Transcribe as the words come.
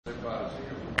everybody's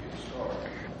here, we'll get started.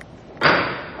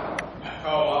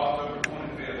 Call October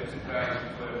 25th,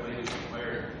 2012 meeting of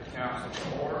Mayor Council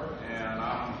to order, and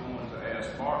I'm going to ask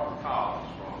Martin Collins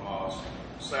from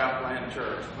Southland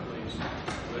Church, please,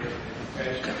 lead the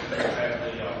invocation and have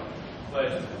the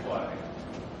pledge of the flag.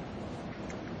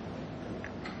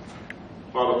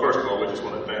 Father, first of all, we just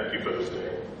want to thank you for this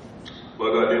day.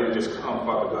 Lord God, then we just come,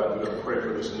 Father God, and we're going to pray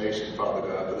for this nation, Father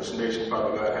God. For this nation,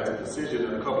 Father God, has a decision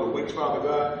in a couple of weeks, Father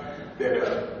God,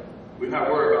 that we're not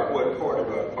worried about what party,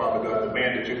 Father God, the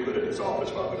man that you put in this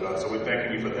office, Father God. So we're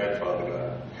thanking you for that, Father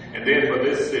God. And then for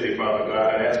this city, Father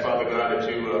God, I ask, Father God, that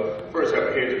you first have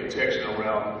a hedge of protection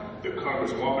around the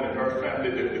congresswoman and her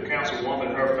family, the councilwoman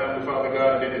and her family, Father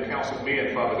God, and then the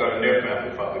councilmen, Father God, and their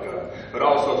family, Father God. But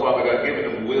also, Father God,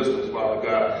 giving them wisdom, Father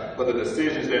God, for the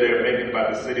decisions that they're making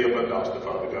by the city of Lowndes,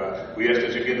 Father God. We ask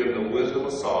that you give them the wisdom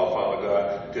of Saul, Father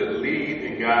God, to lead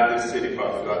and guide this city,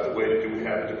 Father God, the way that you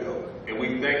have it to go. And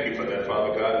we thank you for that,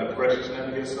 Father God, in the precious name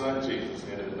of your Son, Jesus.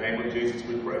 And in the name of Jesus,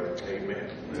 we pray.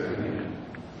 Amen.